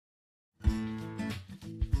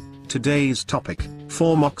Today's topic,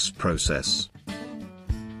 Formox process.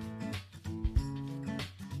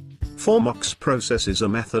 Formox process is a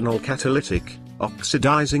methanol catalytic,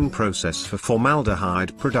 oxidizing process for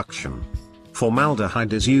formaldehyde production.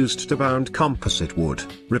 Formaldehyde is used to bound composite wood,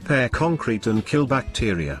 repair concrete and kill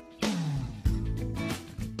bacteria.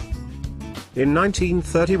 In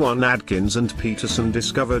 1931 Adkins and Peterson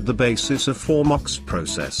discovered the basis of Formox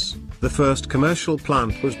process. The first commercial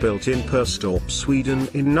plant was built in Perstorp, Sweden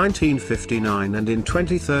in 1959, and in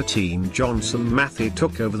 2013 Johnson Matthey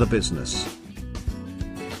took over the business.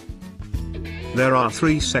 There are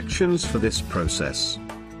three sections for this process.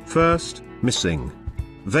 First, mixing.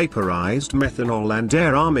 Vaporized methanol and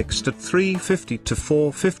air are mixed at 350 to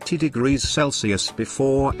 450 degrees Celsius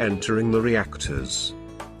before entering the reactors.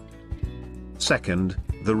 Second,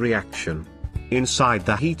 the reaction. Inside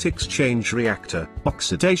the heat exchange reactor,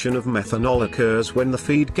 oxidation of methanol occurs when the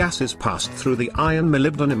feed gases pass through the iron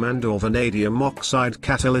molybdenum and or vanadium oxide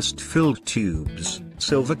catalyst-filled tubes.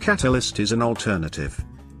 Silver catalyst is an alternative.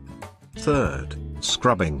 Third,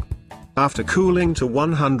 scrubbing. After cooling to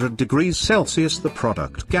 100 degrees Celsius, the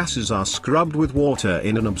product gases are scrubbed with water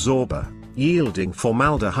in an absorber, yielding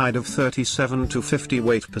formaldehyde of 37 to 50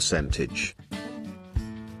 weight percentage.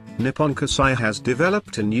 Nippon Kasei has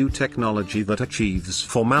developed a new technology that achieves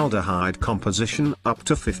formaldehyde composition up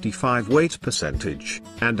to 55 weight percentage,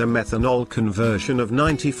 and a methanol conversion of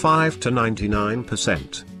 95 to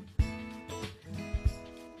 99%.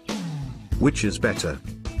 Which is better?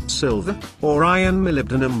 Silver, or iron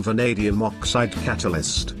molybdenum vanadium oxide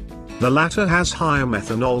catalyst? The latter has higher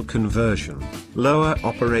methanol conversion, lower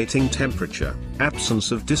operating temperature,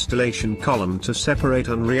 absence of distillation column to separate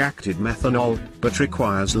unreacted methanol, but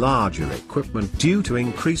requires larger equipment due to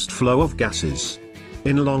increased flow of gases.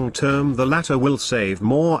 In long term, the latter will save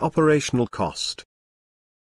more operational cost.